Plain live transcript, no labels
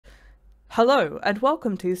Hello, and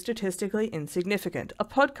welcome to Statistically Insignificant, a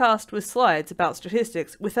podcast with slides about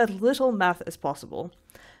statistics with as little math as possible.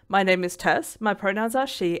 My name is Tess, my pronouns are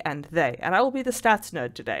she and they, and I will be the stats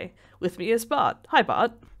nerd today. With me is Bart. Hi,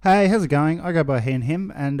 Bart. Hey, how's it going? I go by he and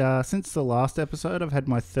him, and since the last episode, I've had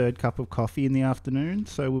my third cup of coffee in the afternoon,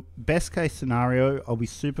 so best case scenario, I'll be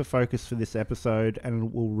super focused for this episode, and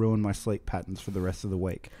it will ruin my sleep patterns for the rest of the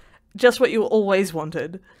week. Just what you always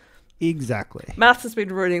wanted. Exactly. Maths has been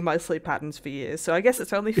ruining my sleep patterns for years, so I guess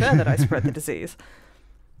it's only fair that I spread the disease.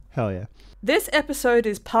 Hell yeah. This episode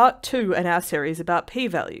is part 2 in our series about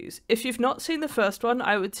p-values. If you've not seen the first one,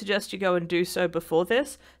 I would suggest you go and do so before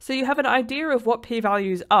this, so you have an idea of what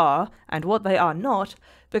p-values are and what they are not,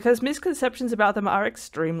 because misconceptions about them are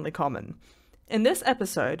extremely common. In this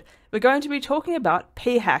episode, we're going to be talking about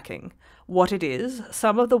p-hacking, what it is,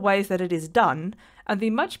 some of the ways that it is done, and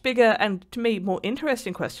the much bigger and, to me, more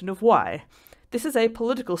interesting question of why. This is a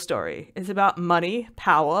political story. It's about money,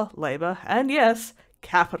 power, labour, and yes,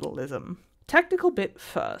 capitalism. Technical bit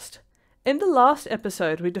first. In the last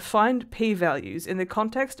episode, we defined p-values in the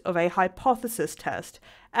context of a hypothesis test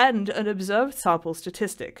and an observed sample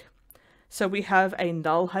statistic. So we have a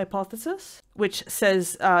null hypothesis, which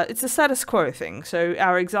says it's a status quo thing. So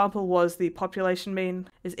our example was the population mean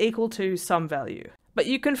is equal to some value. But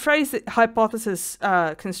you can phrase the hypothesis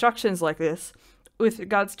constructions like this with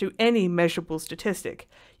regards to any measurable statistic.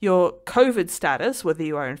 Your COVID status, whether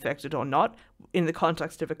you are infected or not, in the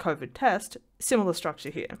context of a COVID test, similar structure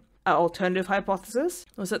here. Our alternative hypothesis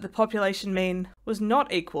was that the population mean was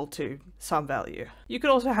not equal to some value. You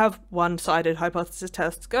could also have one-sided hypothesis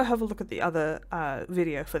tests. Go have a look at the other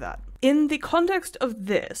video for that. In the context of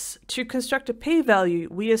this, to construct a p-value,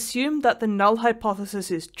 we assume that the null hypothesis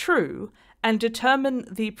is true and determine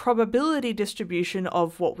the probability distribution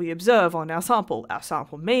of what we observe on our sample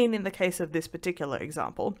mean in the case of this particular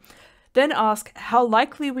example. Then ask how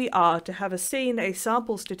likely we are to have seen a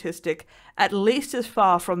sample statistic at least as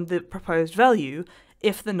far from the proposed value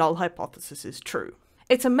if the null hypothesis is true.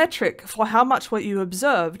 It's a metric for how much what you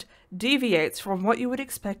observed deviates from what you would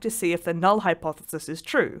expect to see if the null hypothesis is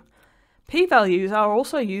true. P-values are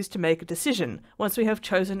also used to make a decision once we have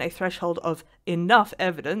chosen a threshold of enough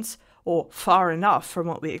evidence or far enough from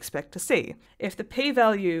what we expect to see. If the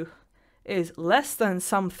p-value is less than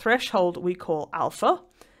some threshold we call alpha,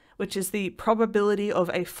 which is the probability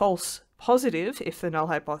of a false positive if the null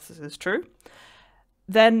hypothesis is true,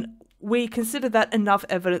 then we consider that enough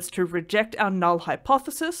evidence to reject our null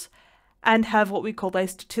hypothesis and have what we call a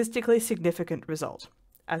statistically significant result.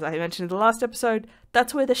 As I mentioned in the last episode,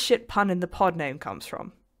 that's where the shit pun in the pod name comes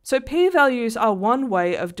from. So p-values are one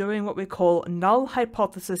way of doing what we call null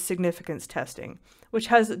hypothesis significance testing, which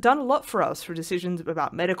has done a lot for us for decisions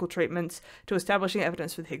about medical treatments, to establishing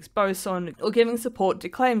evidence for the Higgs boson, or giving support to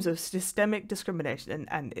claims of systemic discrimination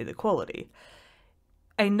and inequality.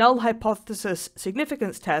 A null hypothesis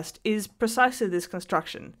significance test is precisely this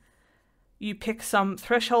construction. You pick some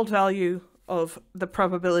threshold value of the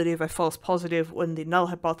probability of a false positive when the null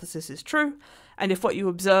hypothesis is true, and if what you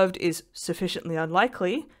observed is sufficiently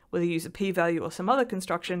unlikely, whether you use a p-value or some other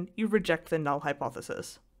construction, you reject the null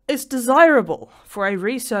hypothesis. It's desirable for a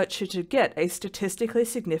researcher to get a statistically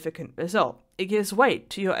significant result. It gives weight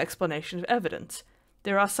to your explanation of evidence.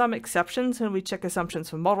 There are some exceptions when we check assumptions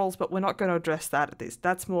for models, but we're not going to address that at this.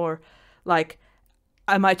 That's more like,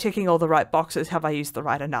 am I ticking all the right boxes? Have I used the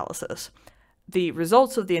right analysis? The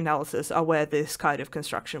results of the analysis are where this kind of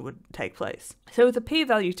construction would take place. So with the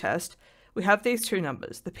p-value test, we have these two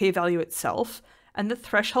numbers, the p-value itself and the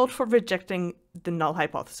threshold for rejecting the null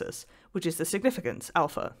hypothesis, which is the significance,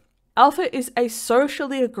 alpha. Alpha is a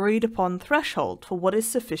socially agreed upon threshold for what is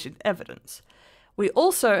sufficient evidence. We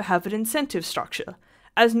also have an incentive structure.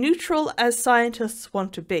 As neutral as scientists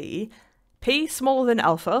want to be, p smaller than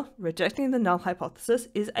alpha, rejecting the null hypothesis,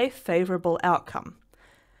 is a favourable outcome.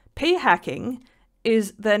 P-hacking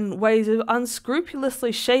is then ways of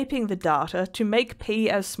unscrupulously shaping the data to make p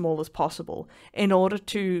as small as possible in order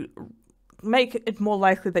to make it more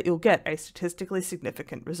likely that you'll get a statistically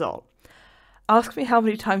significant result. Ask me how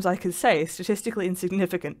many times I can say statistically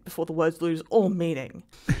insignificant before the words lose all meaning.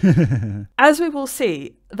 As we will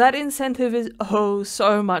see, that incentive is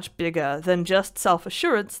so much bigger than just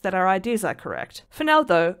self-assurance that our ideas are correct. For now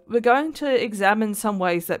though, we're going to examine some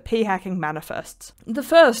ways that p-hacking manifests. The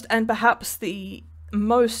first, and perhaps the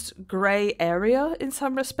most grey area in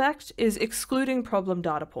some respect, is excluding problem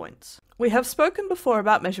data points. We have spoken before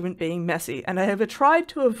about measurement being messy, and I have tried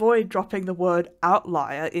to avoid dropping the word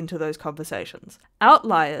outlier into those conversations.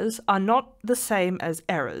 Outliers are not the same as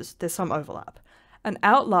errors, there's some overlap. An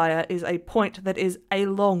outlier is a point that is a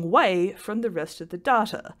long way from the rest of the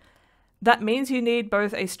data. That means you need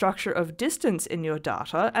both a structure of distance in your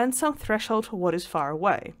data and some threshold for what is far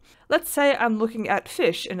away. Let's say I'm looking at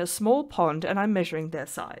fish in a small pond and I'm measuring their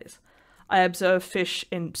size. I observe fish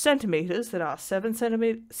in centimeters that are 6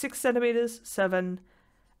 centimeters, 7,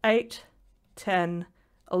 8, 10,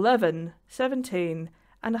 11, 17,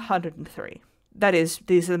 and 103. That is,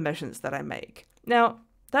 these are the measurements that I make. Now,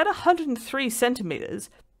 that 103 centimeters,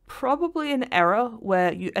 probably an error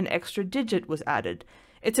where an extra digit was added.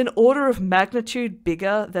 It's an order of magnitude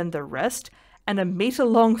bigger than the rest, and a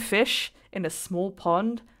meter-long fish in a small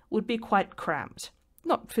pond would be quite cramped.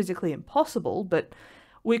 Not physically impossible, but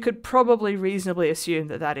we could probably reasonably assume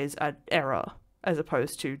that that is an error, as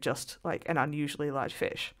opposed to just like an unusually large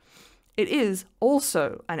fish. It is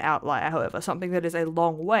also an outlier, however, something that is a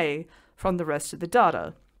long way from the rest of the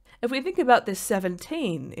data. If we think about this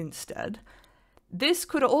 17 instead, this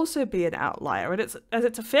could also be an outlier, and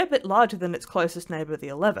it's a fair bit larger than its closest neighbor, the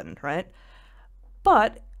 11, right?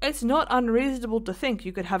 But it's not unreasonable to think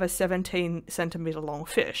you could have a 17 centimeter long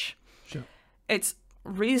fish. Sure. It's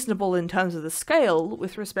reasonable in terms of the scale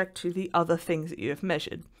with respect to the other things that you have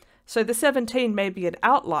measured. So the 17 may be an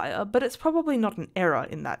outlier, but it's probably not an error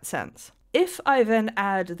in that sense. If I then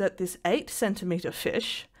add that this 8 centimeter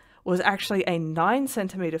fish was actually a 9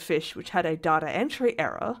 centimeter fish which had a data entry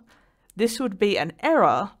error, this would be an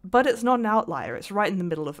error, but it's not an outlier. It's right in the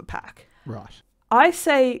middle of the pack. Right. I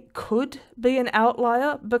say could be an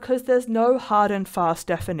outlier because there's no hard and fast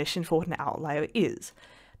definition for what an outlier is.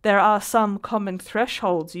 There are some common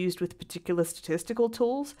thresholds used with particular statistical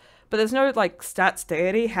tools, but there's no stats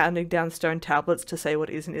deity handing down stone tablets to say what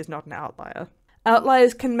is and is not an outlier.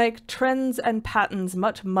 Outliers can make trends and patterns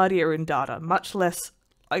much muddier in data, much less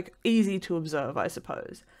easy to observe, I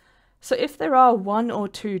suppose. So if there are 1 or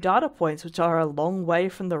 2 data points which are a long way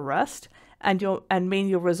from the rest and mean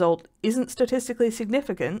your result isn't statistically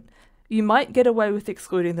significant, you might get away with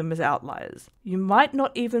excluding them as outliers. You might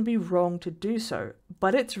not even be wrong to do so,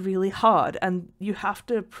 but it's really hard and you have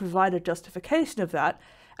to provide a justification of that,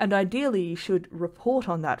 and ideally you should report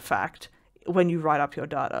on that fact when you write up your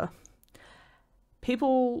data.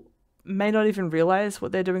 People may not even realize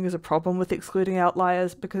what they're doing is a problem with excluding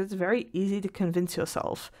outliers because it's very easy to convince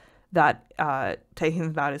yourself that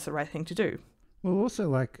taking them out is the right thing to do. Well,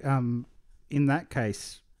 also, in that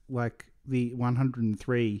case, the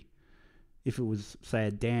 103, if it was, say,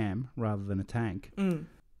 a dam rather than a tank,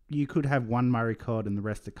 you could have one Murray cod and the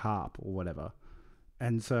rest a carp or whatever.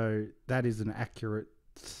 And so that is an accurate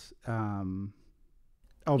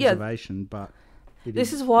observation, but...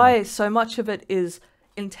 This is why so much of it is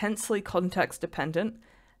intensely context dependent.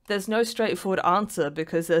 There's no straightforward answer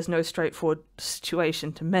because there's no straightforward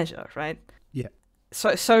situation to measure, right? Yeah.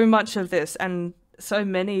 So much of this and so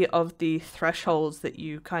many of the thresholds that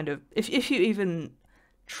you kind of, if you even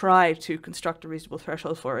try to construct a reasonable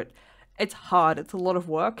threshold for it, it's hard, it's a lot of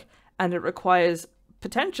work, and it requires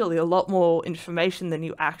potentially a lot more information than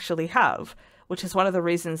you actually have, which is one of the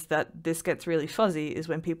reasons that this gets really fuzzy is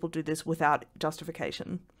when people do this without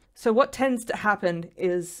justification. So what tends to happen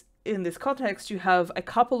is, in this context, you have a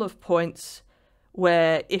couple of points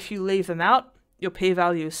where if you leave them out, your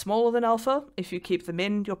p-value is smaller than alpha. If you keep them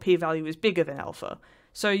in, your p-value is bigger than alpha.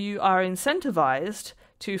 So you are incentivized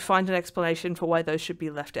to find an explanation for why those should be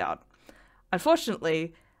left out.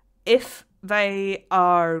 Unfortunately, if they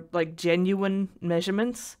are genuine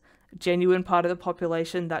measurements, genuine part of the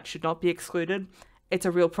population that should not be excluded, it's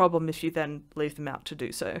a real problem if you then leave them out to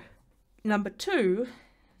do so. Number 2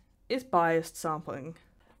 is biased sampling.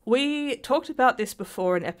 We talked about this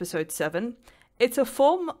before in episode 7. As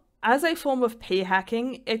a form of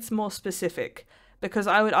p-hacking, it's more specific, because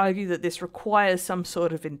I would argue that this requires some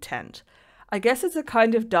sort of intent. I guess it's a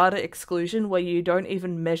kind of data exclusion where you don't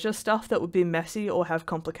even measure stuff that would be messy or have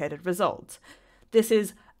complicated results. This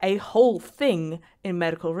is a whole thing in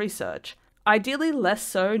medical research. Ideally less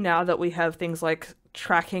so now that we have things like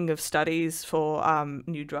tracking of studies for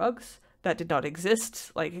new drugs. That did not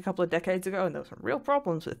exist a couple of decades ago, and there were some real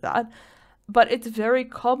problems with that. But it's very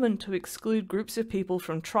common to exclude groups of people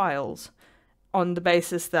from trials on the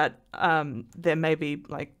basis that there may be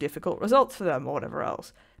difficult results for them or whatever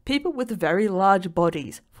else. People with very large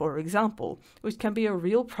bodies, for example, which can be a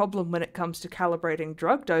real problem when it comes to calibrating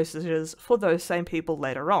drug dosages for those same people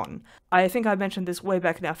later on. I think I mentioned this way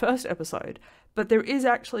back in our first episode, but there is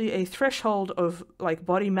actually a threshold of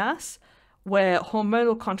body mass where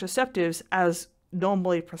hormonal contraceptives, as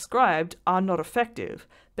normally prescribed, are not effective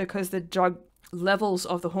because the drug levels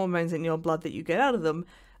of the hormones in your blood that you get out of them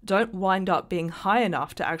don't wind up being high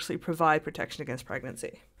enough to actually provide protection against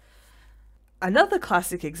pregnancy. Another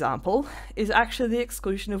classic example is actually the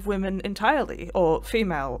exclusion of women entirely, or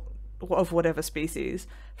female of whatever species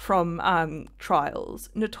from trials.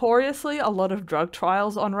 Notoriously, a lot of drug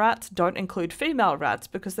trials on rats don't include female rats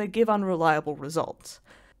because they give unreliable results,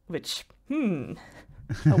 which,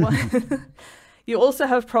 You also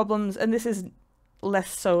have problems, and this is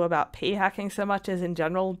less so about p-hacking so much as in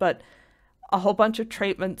general, but a whole bunch of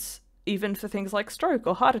treatments, even for things like stroke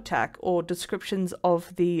or heart attack, or descriptions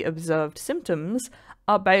of the observed symptoms,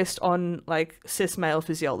 are based on like cis male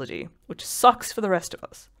physiology, which sucks for the rest of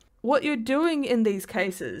us. What you're doing in these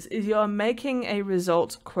cases is you're making a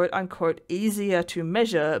result quote unquote easier to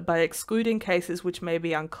measure by excluding cases which may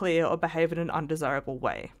be unclear or behave in an undesirable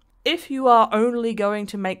way. If you are only going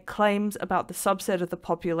to make claims about the subset of the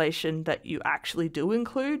population that you actually do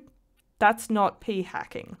include, that's not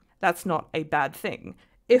p-hacking. That's not a bad thing.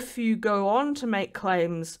 If you go on to make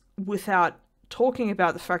claims without talking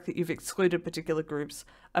about the fact that you've excluded particular groups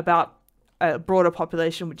about a broader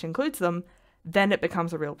population which includes them, then it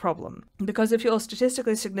becomes a real problem. Because if your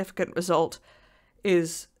statistically significant result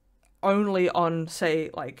is only on,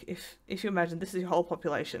 say, like, if you imagine this is your whole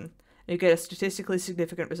population, and you get a statistically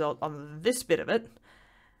significant result on this bit of it,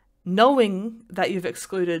 knowing that you've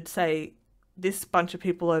excluded, say, this bunch of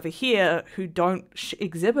people over here who don't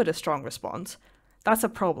exhibit a strong response, that's a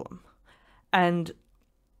problem. And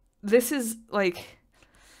this is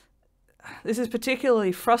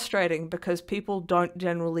particularly frustrating because people don't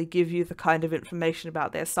generally give you the kind of information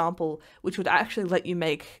about their sample which would actually let you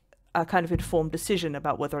make a kind of informed decision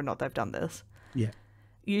about whether or not they've done this. Yeah.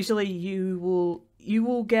 Usually you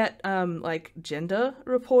will get like gender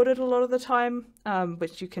reported a lot of the time,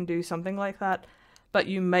 which you can do something like that, but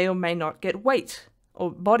you may or may not get weight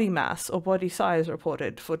or body mass or body size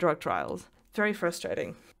reported for drug trials. Very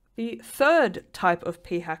frustrating. The third type of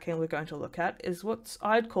p-hacking we're going to look at is what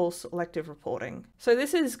I'd call selective reporting. So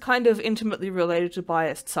this is kind of intimately related to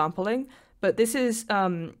biased sampling, but this is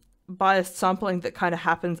biased sampling that kind of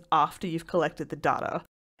happens after you've collected the data.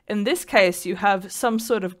 In this case, you have some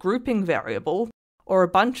sort of grouping variable, or a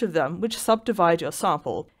bunch of them, which subdivide your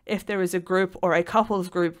sample. If there is a group or a couple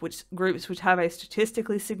of groups which have a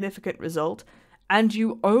statistically significant result, and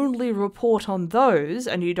you only report on those,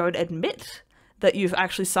 and you don't admit that you've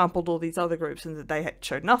actually sampled all these other groups and that they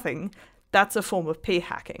showed nothing, that's a form of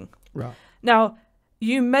p-hacking. Right. Now,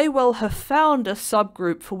 you may well have found a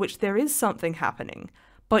subgroup for which there is something happening,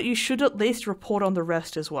 but you should at least report on the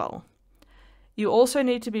rest as well. You also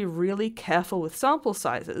need to be really careful with sample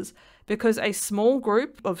sizes, because a small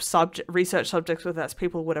group of research subjects, whether that's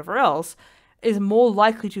people or whatever else, is more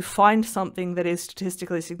likely to find something that is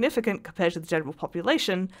statistically significant compared to the general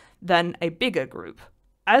population than a bigger group.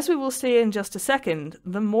 As we will see in just a second,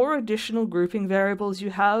 the more additional grouping variables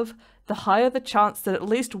you have, the higher the chance that at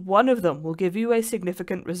least one of them will give you a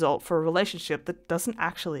significant result for a relationship that doesn't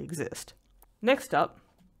actually exist. Next up,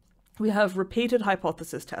 we have repeated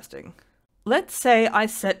hypothesis testing. Let's say I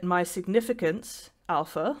set my significance,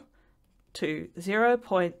 alpha, to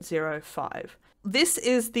 0.05. This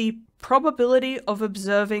is the probability of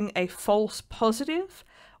observing a false positive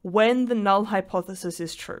when the null hypothesis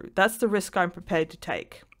is true. That's the risk I'm prepared to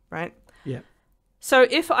take, right? Yeah. So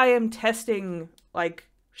if I am testing like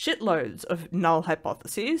shitloads of null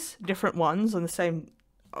hypotheses, different ones on the same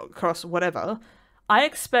across whatever, I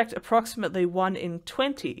expect approximately 1 in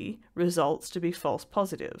 20 results to be false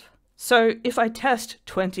positive. So if I test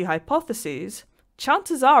 20 hypotheses,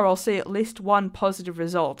 chances are I'll see at least one positive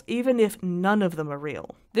result, even if none of them are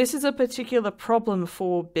real. This is a particular problem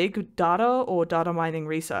for big data or data mining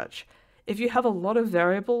research. If you have a lot of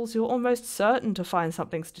variables, you're almost certain to find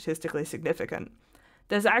something statistically significant.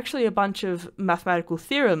 There's actually a bunch of mathematical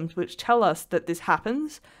theorems which tell us that this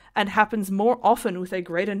happens, and happens more often with a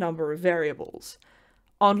greater number of variables.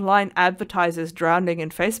 Online advertisers drowning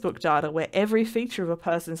in Facebook data where every feature of a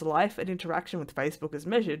person's life and interaction with Facebook is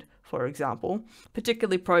measured, for example,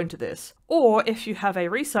 particularly prone to this. Or if you have a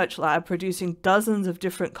research lab producing dozens of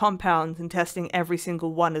different compounds and testing every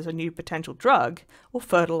single one as a new potential drug, or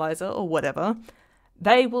fertilizer, or whatever,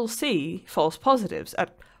 they will see false positives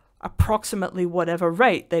at approximately whatever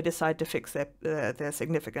rate they decide to fix their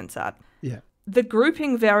significance at. Yeah. The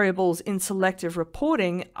grouping variables in selective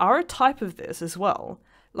reporting are a type of this as well.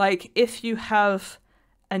 Like, if you have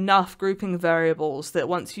enough grouping variables that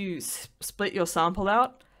once you split your sample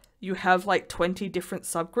out, you have like 20 different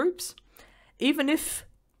subgroups, even if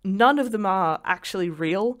none of them are actually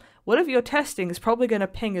real, whatever you're testing is probably going to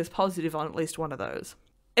ping as positive on at least one of those.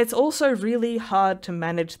 It's also really hard to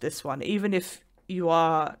manage this one, even if you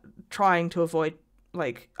are trying to avoid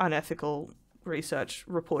like unethical research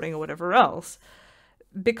reporting or whatever else,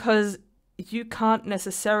 because you can't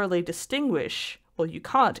necessarily distinguish or you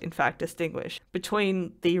can't, in fact, distinguish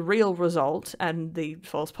between the real result and the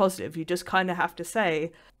false positive. You just kind of have to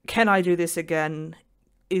say, can I do this again?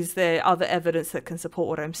 Is there other evidence that can support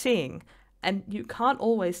what I'm seeing? And you can't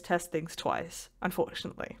always test things twice,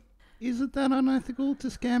 unfortunately. Is it that unethical to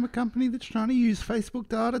scam a company that's trying to use Facebook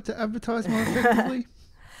data to advertise more effectively?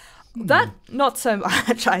 That, not so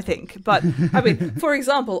much, I think. But, I mean, for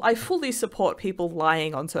example, I fully support people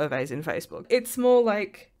lying on surveys in Facebook. It's more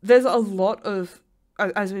like there's a lot of,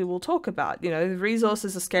 as we will talk about,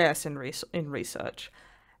 resources are scarce in research.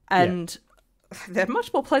 And they're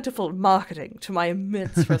much more plentiful in marketing, to my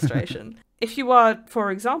immense frustration. If you are, for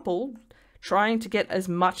example, trying to get as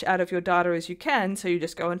much out of your data as you can, so you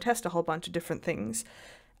just go and test a whole bunch of different things,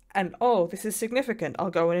 and, oh, this is significant, I'll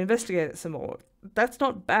go and investigate it some more. That's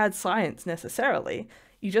not bad science necessarily.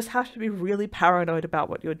 You just have to be really paranoid about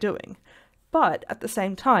what you're doing. But at the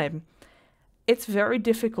same time, it's very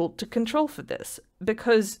difficult to control for this,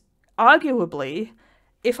 because arguably,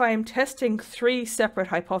 if I am testing 3 separate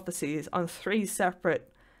hypotheses on 3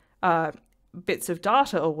 separate bits of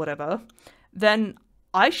data or whatever, then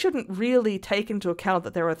I shouldn't really take into account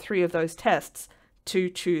that there are 3 of those tests to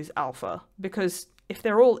choose alpha, because if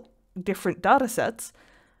they're all different data sets,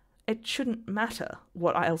 it shouldn't matter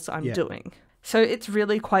what else I'm doing. So it's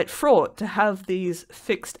really quite fraught to have these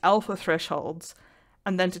fixed alpha thresholds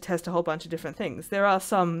and then to test a whole bunch of different things. There are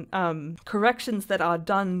some corrections that are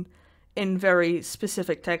done in very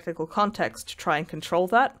specific technical context to try and control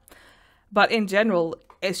that. But in general,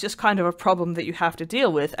 it's just kind of a problem that you have to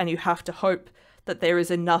deal with, and you have to hope that there is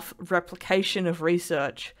enough replication of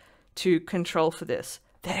research to control for this.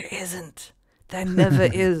 There isn't. There never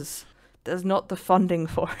is. There's not the funding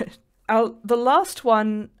for it. The last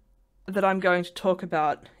one that I'm going to talk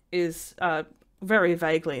about is, very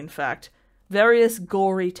vaguely in fact, various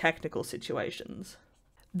gory technical situations.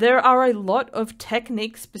 There are a lot of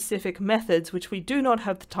technique-specific methods which we do not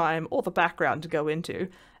have the time or the background to go into,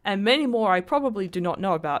 and many more I probably do not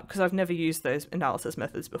know about because I've never used those analysis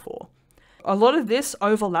methods before. A lot of this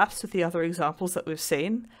overlaps with the other examples that we've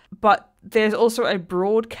seen, but there's also a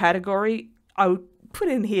broad category I would put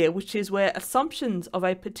in here, which is where assumptions of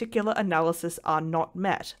a particular analysis are not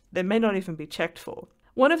met. They may not even be checked for.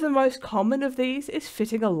 One of the most common of these is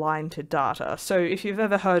fitting a line to data. So if you've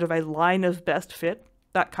ever heard of a line of best fit,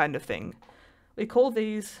 that kind of thing. We call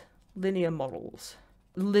these linear models.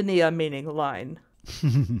 Linear meaning line.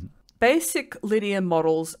 Basic linear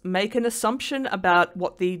models make an assumption about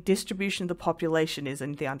what the distribution of the population is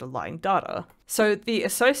in the underlying data. So the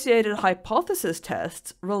associated hypothesis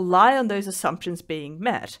tests rely on those assumptions being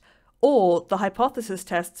met, or the hypothesis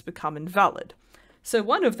tests become invalid. So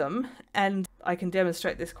one of them, and I can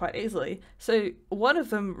demonstrate this quite easily, so one of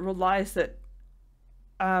them relies that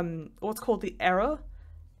what's called the error,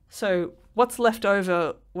 so what's left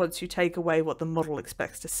over once you take away what the model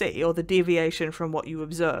expects to see, or the deviation from what you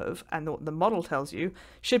observe and what the model tells you,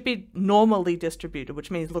 should be normally distributed,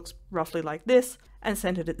 which means looks roughly like this, and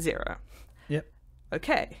centered at 0. Yep.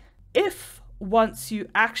 Okay. If once you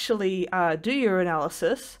actually do your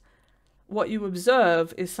analysis, what you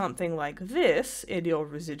observe is something like this in your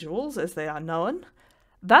residuals, as they are known,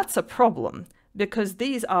 that's a problem, because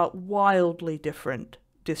these are wildly different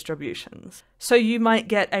distributions. So you might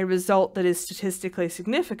get a result that is statistically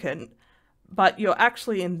significant, but you're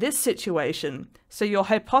actually in this situation, so your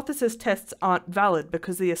hypothesis tests aren't valid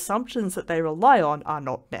because the assumptions that they rely on are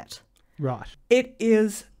not met. Right. It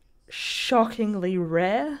is shockingly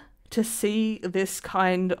rare to see this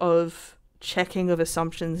kind of checking of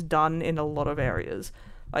assumptions done in a lot of areas.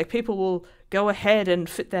 Like, people will go ahead and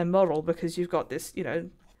fit their model because you've got this,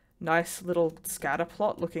 nice little scatter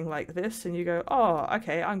plot looking like this, and you go, oh,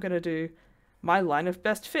 okay, I'm going to do my line of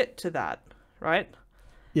best fit to that, right?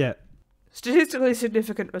 Yeah. Statistically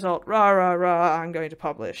significant result, rah, rah, rah, I'm going to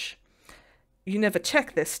publish. You never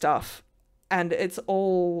check this stuff, and it's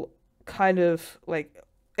all kind of like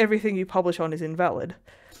everything you publish on is invalid,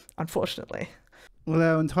 unfortunately. Well,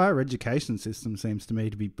 our entire education system seems to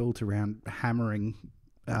me to be built around hammering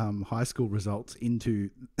high school results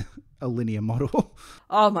into a linear model.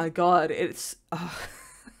 Oh my god, it's...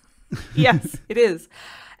 yes, it is.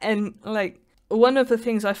 And, one of the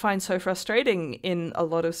things I find so frustrating in a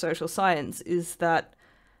lot of social science is that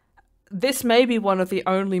this may be one of the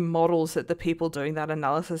only models that the people doing that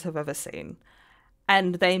analysis have ever seen.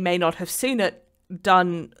 And they may not have seen it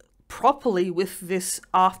done properly with this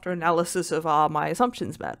after analysis of, are my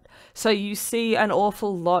assumptions met? So you see an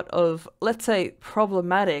awful lot of, let's say,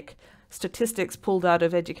 problematic statistics pulled out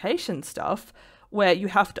of education stuff, where you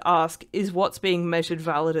have to ask, is what's being measured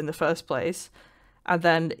valid in the first place? And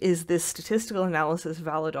then, is this statistical analysis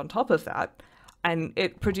valid on top of that? and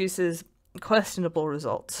it produces questionable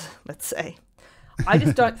results, let's say. I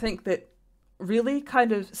just don't think that really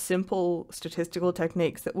kind of simple statistical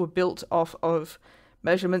techniques that were built off of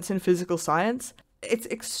measurements in physical science, it's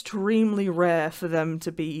extremely rare for them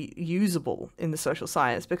to be usable in the social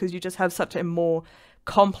science, because you just have such a more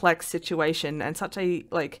complex situation and such a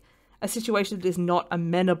situation that is not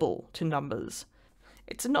amenable to numbers.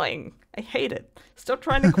 It's annoying. I hate it. Stop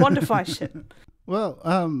trying to quantify shit. Well,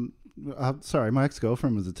 sorry, my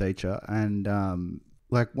ex-girlfriend was a teacher, and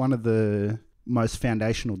one of the most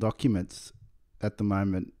foundational documents at the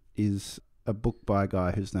moment is a book by a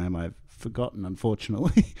guy whose name I've forgotten,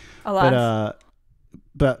 unfortunately. Alas.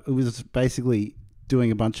 But it was basically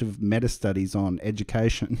doing a bunch of meta-studies on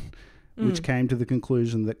education, which came to the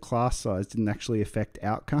conclusion that class size didn't actually affect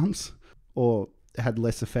outcomes, or had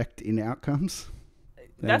less effect in outcomes.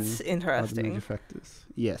 That's interesting. Other major factors.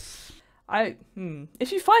 Yes.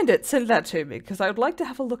 If you find it, send that to me, because I would like to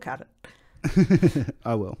have a look at it.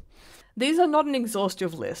 I will. These are not an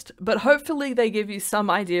exhaustive list, but hopefully they give you some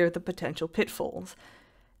idea of the potential pitfalls.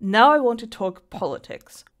 Now I want to talk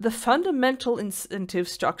politics. The fundamental incentive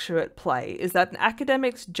structure at play is that an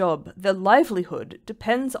academic's job, their livelihood,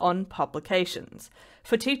 depends on publications.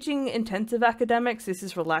 For teaching-intensive academics, this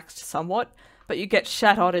is relaxed somewhat, but you get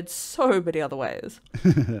shat on in so many other ways.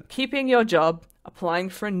 Keeping your job, applying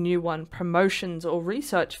for a new one, promotions, or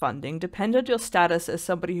research funding depend on your status as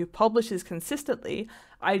somebody who publishes consistently,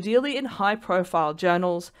 ideally in high-profile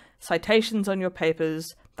journals, citations on your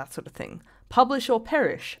papers, that sort of thing. Publish or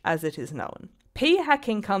perish, as it is known.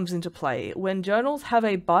 P-hacking comes into play when journals have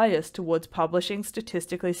a bias towards publishing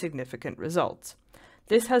statistically significant results.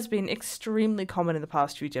 This has been extremely common in the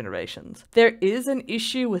past few generations. There is an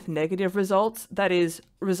issue with negative results, that is,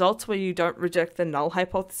 results where you don't reject the null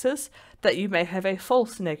hypothesis, that you may have a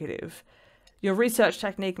false negative. Your research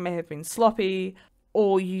technique may have been sloppy,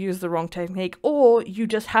 or you used the wrong technique, or you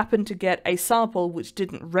just happened to get a sample which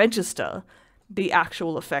didn't register the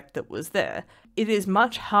actual effect that was there. It is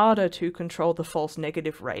much harder to control the false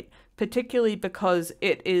negative rate, particularly because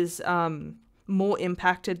it is more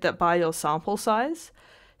impacted by your sample size.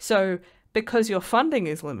 So because your funding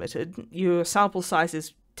is limited, your sample size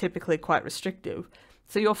is typically quite restrictive.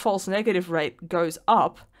 So your false negative rate goes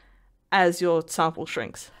up as your sample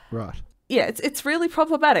shrinks. Right. Yeah, it's really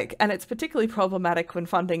problematic, and it's particularly problematic when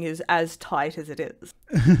funding is as tight as it is.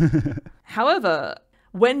 However,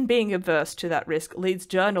 when being averse to that risk leads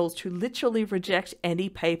journals to literally reject any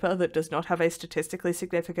paper that does not have a statistically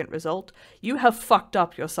significant result, you have fucked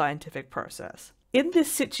up your scientific process. In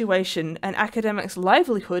this situation, an academic's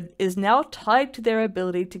livelihood is now tied to their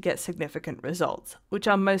ability to get significant results, which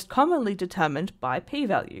are most commonly determined by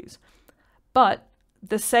p-values. But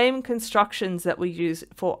the same constructions that we use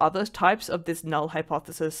for other types of this null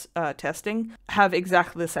hypothesis testing have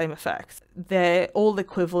exactly the same effects. They're all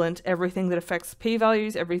equivalent. Everything that affects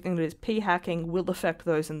p-values, everything that is p-hacking will affect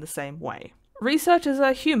those in the same way. Researchers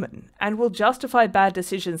are human and will justify bad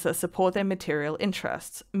decisions that support their material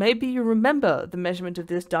interests. Maybe you remember the measurement of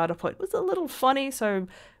this data point was a little funny, so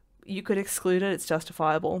you could exclude it, it's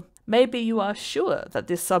justifiable. Maybe you are sure that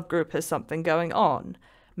this subgroup has something going on.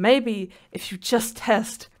 Maybe if you just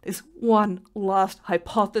test this one last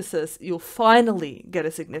hypothesis, you'll finally get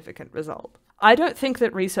a significant result. I don't think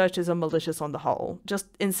that researchers are malicious on the whole,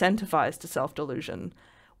 just incentivized to self-delusion,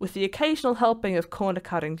 with the occasional helping of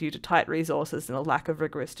corner-cutting due to tight resources and a lack of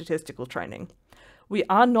rigorous statistical training. We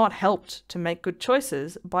are not helped to make good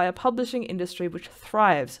choices by a publishing industry which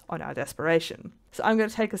thrives on our desperation. So I'm going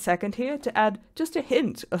to take a second here to add just a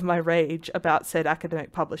hint of my rage about said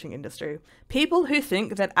academic publishing industry. People who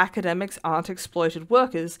think that academics aren't exploited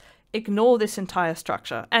workers ignore this entire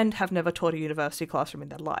structure and have never taught a university classroom in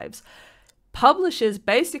their lives. Publishers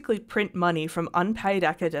basically print money from unpaid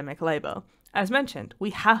academic labor. As mentioned, we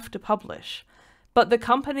have to publish. But the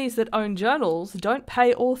companies that own journals don't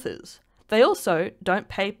pay authors. They also don't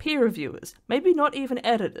pay peer reviewers, maybe not even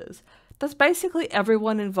editors. That's basically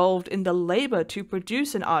everyone involved in the labor to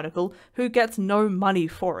produce an article who gets no money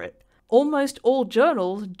for it. Almost all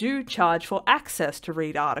journals do charge for access to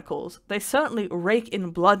read articles. They certainly rake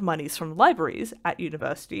in blood monies from libraries at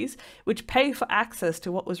universities, which pay for access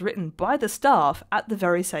to what was written by the staff at the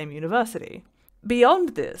very same university.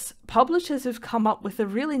 Beyond this, publishers have come up with a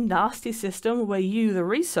really nasty system where you, the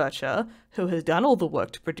researcher, who has done all the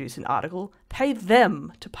work to produce an article, pay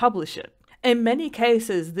them to publish it. In many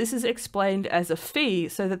cases, this is explained as a fee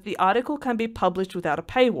so that the article can be published without a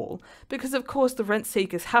paywall, because of course the rent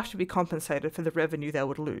seekers have to be compensated for the revenue they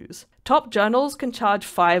would lose. Top journals can charge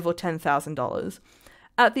 $5,000 or $10,000.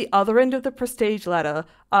 At the other end of the prestige ladder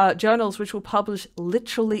are journals which will publish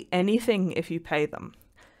literally anything if you pay them.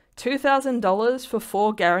 $2,000 for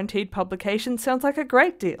 4 guaranteed publications sounds like a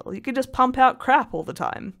great deal. You can just pump out crap all the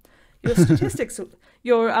time. Your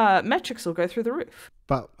your metrics will go through the roof.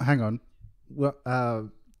 But hang on. Well,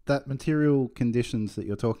 that material conditions that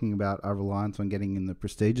you're talking about are reliant on getting in the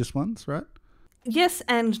prestigious ones, right? Yes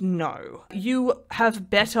and no. You have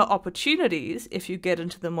better opportunities if you get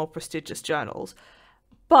into the more prestigious journals.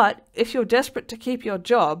 But if you're desperate to keep your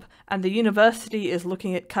job and the university is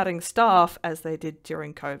looking at cutting staff, as they did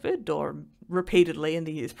during COVID or repeatedly in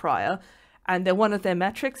the years prior, and then one of their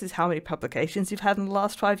metrics is how many publications you've had in the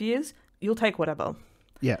last 5 years, you'll take whatever.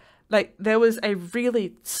 Yeah. Like, there was a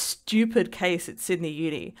really stupid case at Sydney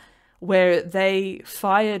Uni where they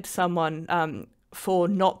fired someone for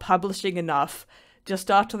not publishing enough just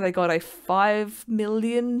after they got a $5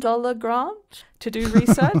 million grant to do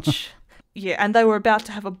research. Yeah, and they were about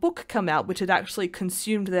to have a book come out which had actually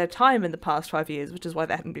consumed their time in the past 5 years, which is why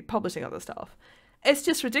they hadn't been publishing other stuff. It's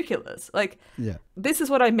just ridiculous. Like, yeah. This is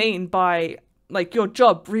what I mean by, like, your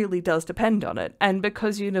job really does depend on it. And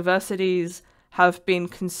because universities have been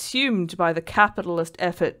consumed by the capitalist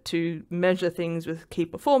effort to measure things with key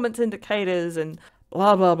performance indicators and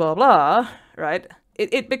blah, blah, blah, blah, right?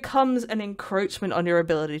 It becomes an encroachment on your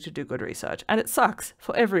ability to do good research. And it sucks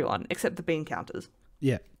for everyone except the bean counters.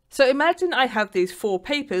 Yeah. So imagine I have these 4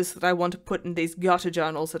 papers that I want to put in these gutter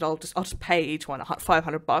journals that I'll just pay each one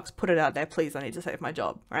 $500, put it out there, please, I need to save my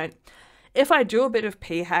job, right? If I do a bit of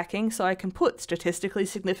p-hacking so I can put statistically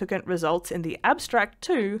significant results in the abstract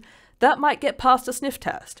too, that might get past a sniff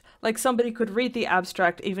test. Like, somebody could read the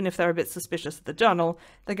abstract even if they're a bit suspicious of the journal.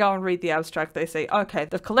 They go and read the abstract, they say, okay,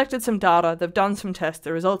 they've collected some data, they've done some tests,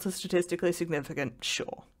 the results are statistically significant,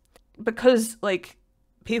 sure. Because, like,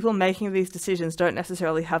 people making these decisions don't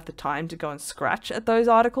necessarily have the time to go and scratch at those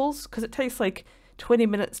articles because it takes like 20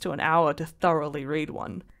 minutes to an hour to thoroughly read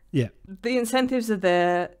one. Yeah. The incentives are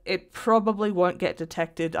there. It probably won't get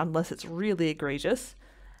detected unless it's really egregious.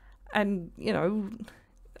 And, you know,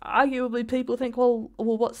 arguably people think, well,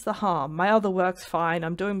 what's the harm? My other work's fine.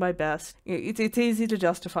 I'm doing my best. It's easy to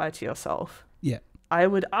justify to yourself. Yeah. I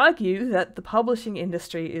would argue that the publishing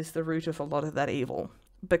industry is the root of a lot of that evil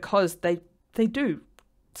because they do.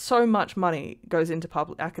 So much money goes into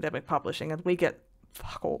academic publishing and we get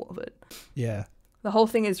fuck all of it. Yeah. The whole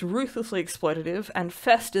thing is ruthlessly exploitative and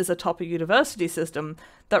festers atop a university system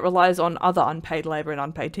that relies on other unpaid labour and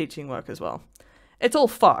unpaid teaching work as well. It's all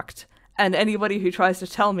fucked. And anybody who tries to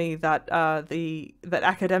tell me that that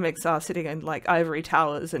academics are sitting in like ivory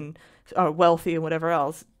towers and are wealthy and whatever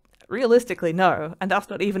else, realistically, no. And that's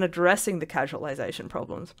not even addressing the casualization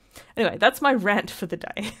problems. Anyway, that's my rant for the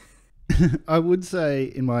day. I would say,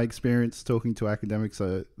 in my experience talking to academics,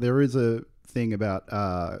 there is a thing about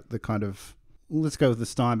the kind of, let's go with the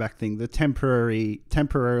Steinbeck thing, the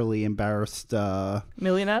temporarily embarrassed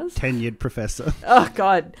millionaires, tenured professor. Oh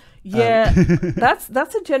God, yeah, that's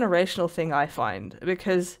a generational thing I find,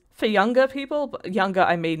 because for younger people, younger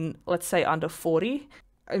I mean, let's say under 40,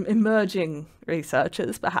 emerging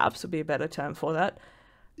researchers perhaps would be a better term for that.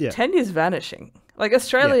 Yeah. Tenure's vanishing. Like,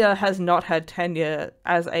 Australia has not had tenure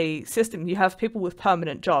as a system. You have people with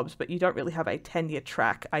permanent jobs, but you don't really have a tenure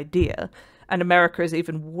track idea. And America is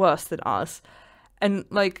even worse than us. And,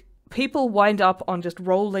 like, people wind up on just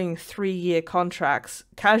rolling 3-year contracts,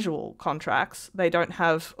 casual contracts. They don't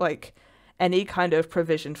have, like, any kind of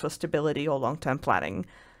provision for stability or long-term planning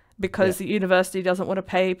because the university doesn't want to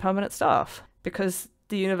pay permanent staff, because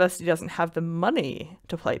the university doesn't have the money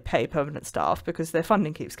to pay permanent staff because their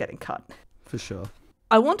funding keeps getting cut. For sure.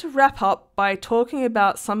 I want to wrap up by talking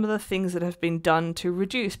about some of the things that have been done to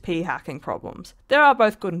reduce p-hacking problems. There are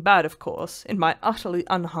both good and bad, of course, in my utterly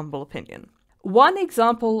unhumble opinion. One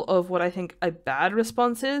example of what I think a bad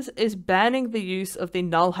response is banning the use of the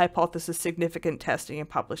null hypothesis significant testing in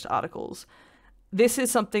published articles. This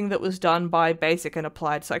is something that was done by Basic and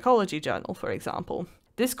Applied Psychology Journal, for example.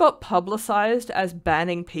 This got publicized as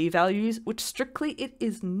banning p-values, which strictly it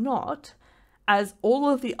is not, as all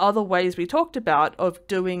of the other ways we talked about of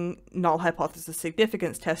doing null hypothesis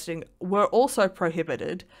significance testing were also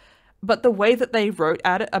prohibited, but the way that they wrote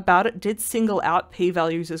about it did single out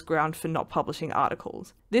p-values as ground for not publishing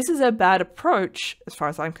articles. This is a bad approach, as far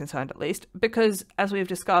as I'm concerned at least, because, as we've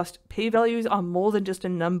discussed, p-values are more than just a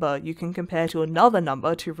number you can compare to another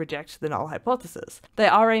number to reject the null hypothesis. They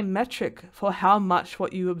are a metric for how much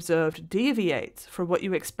what you observed deviates from what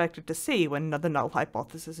you expected to see when the null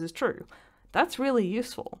hypothesis is true. That's really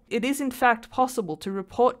useful. It is in fact possible to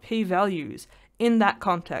report p-values in that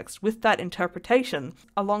context, with that interpretation,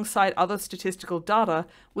 alongside other statistical data,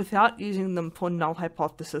 without using them for null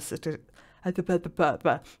hypothesis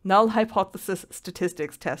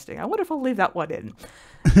statistics testing. I wonder if I'll leave that one in.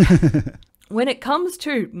 When it comes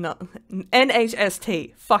to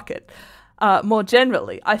NHST, fuck it. More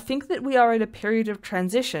generally, I think that we are in a period of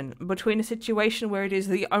transition between a situation where it is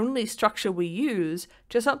the only structure we use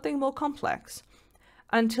to something more complex.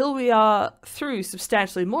 Until we are through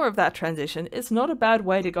substantially more of that transition, it's not a bad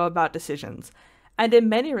way to go about decisions. And in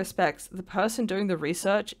many respects, the person doing the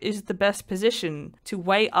research is the best position to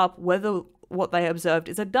weigh up whether what they observed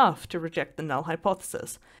is enough to reject the null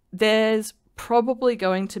hypothesis. There's probably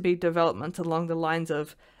going to be development along the lines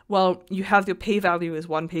of, well, you have your p-value as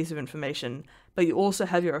one piece of information, but you also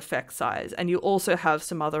have your effect size, and you also have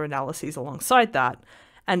some other analyses alongside that.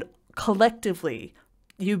 And collectively,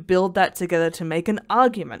 you build that together to make an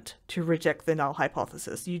argument to reject the null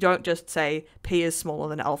hypothesis. You don't just say, p is smaller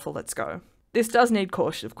than alpha, let's go. This does need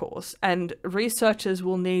caution, of course, and researchers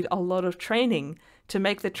will need a lot of training to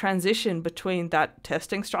make the transition between that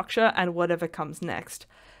testing structure and whatever comes next.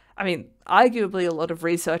 I mean, arguably a lot of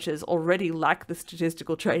researchers already lack the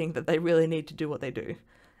statistical training that they really need to do what they do.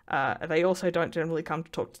 They also don't generally come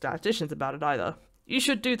to talk to statisticians about it either. You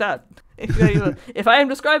should do that. If I am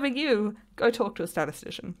describing you, go talk to a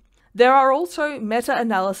statistician. There are also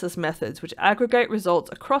meta-analysis methods which aggregate results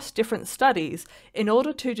across different studies in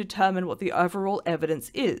order to determine what the overall evidence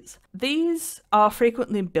is. These are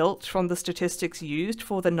frequently built from the statistics used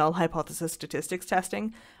for the null hypothesis statistics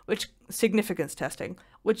testing, significance testing,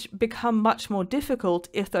 which become much more difficult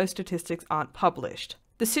if those statistics aren't published.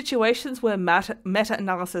 The situations where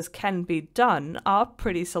meta-analysis can be done are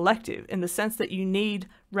pretty selective in the sense that you need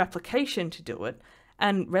replication to do it,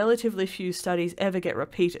 and relatively few studies ever get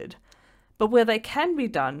repeated. But where they can be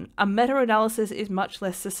done, a meta-analysis is much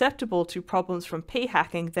less susceptible to problems from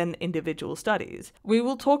p-hacking than individual studies. We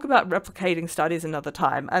will talk about replicating studies another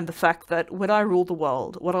time, and the fact that when I rule the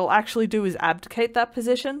world, what I'll actually do is abdicate that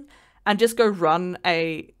position and just go run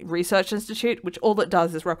a research institute, which all it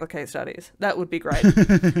does is replicate studies. That would be great.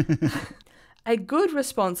 A good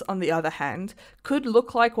response, on the other hand, could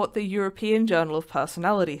look like what the European Journal of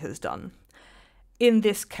Personality has done. In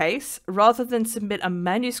this case, rather than submit a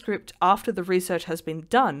manuscript after the research has been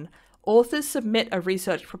done, authors submit a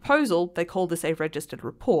research proposal, they call this a registered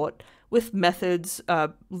report, with methods,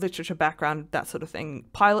 literature background, that sort of thing.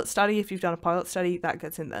 Pilot study, if you've done a pilot study, that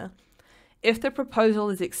gets in there. If the proposal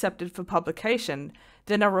is accepted for publication,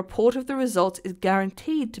 then a report of the results is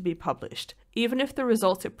guaranteed to be published, even if the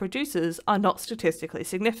results it produces are not statistically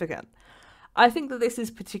significant. I think that this is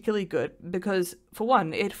particularly good because, for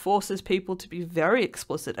one, it forces people to be very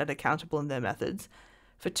explicit and accountable in their methods.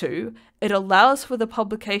 For two, it allows for the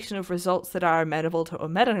publication of results that are amenable to a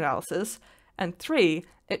meta-analysis. And three,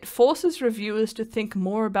 it forces reviewers to think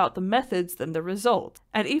more about the methods than the results.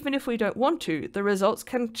 And even if we don't want to, the results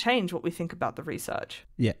can change what we think about the research.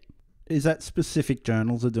 Yeah. Is that specific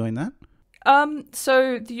journals are doing that?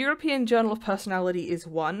 So the European Journal of Personality is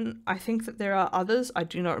one. I think that there are others. I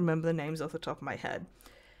do not remember the names off the top of my head.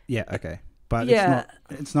 Yeah, okay. But yeah.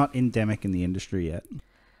 It's not endemic in the industry yet.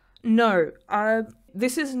 No.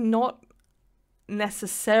 This is not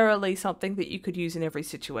necessarily something that you could use in every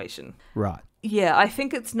situation. Right. Yeah, I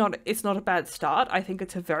think it's not a bad start. I think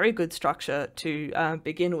it's a very good structure to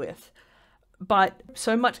begin with. But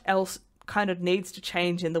so much else kind of needs to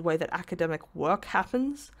change in the way that academic work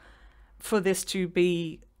happens for this to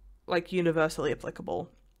be like universally applicable.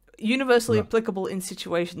 Universally applicable in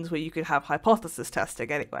situations where you could have hypothesis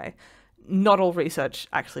testing anyway. Not all research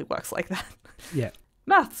actually works like that. Yeah.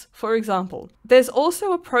 Maths, for example. There's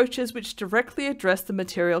also approaches which directly address the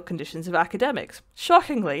material conditions of academics.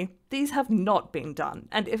 Shockingly, these have not been done,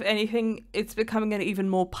 and if anything, it's becoming an even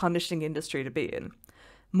more punishing industry to be in.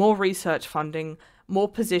 More research funding, more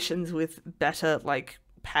positions with better,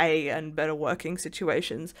 pay and better working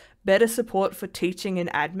situations, better support for teaching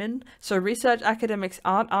and admin, so research academics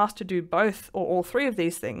aren't asked to do both or all three of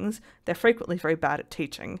these things. They're frequently very bad at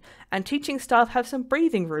teaching, and teaching staff have some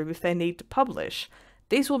breathing room if they need to publish.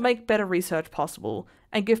 These will make better research possible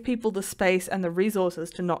and give people the space and the resources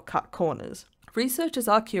to not cut corners. Researchers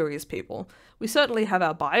are curious people. We certainly have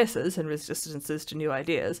our biases and resistances to new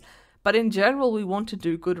ideas, but in general we want to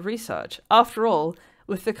do good research. After all,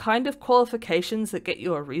 with the kind of qualifications that get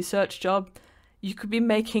you a research job, you could be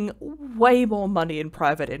making way more money in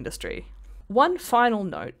private industry. One final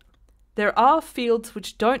note. There are fields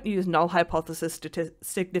which don't use null hypothesis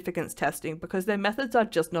significance testing because their methods are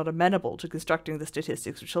just not amenable to constructing the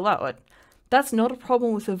statistics which allow it. That's not a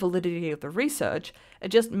problem with the validity of the research, it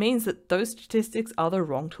just means that those statistics are the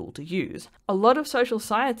wrong tool to use. A lot of social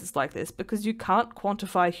science is like this because you can't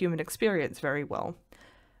quantify human experience very well.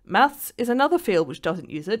 Maths is another field which doesn't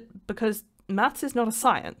use it because maths is not a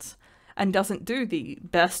science and doesn't do the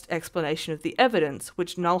best explanation of the evidence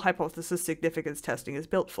which null hypothesis significance testing is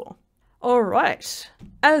built for. Alright,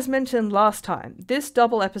 as mentioned last time, this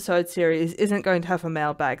double episode series isn't going to have a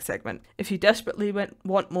mailbag segment. If you desperately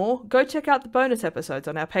want more, go check out the bonus episodes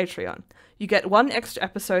on our Patreon. You get one extra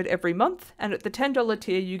episode every month, and at the $10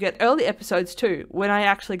 tier you get early episodes too, when I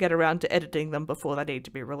actually get around to editing them before they need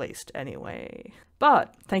to be released anyway.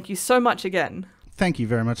 But, thank you so much again. Thank you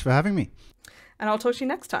very much for having me. And I'll talk to you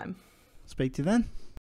next time. Speak to you then.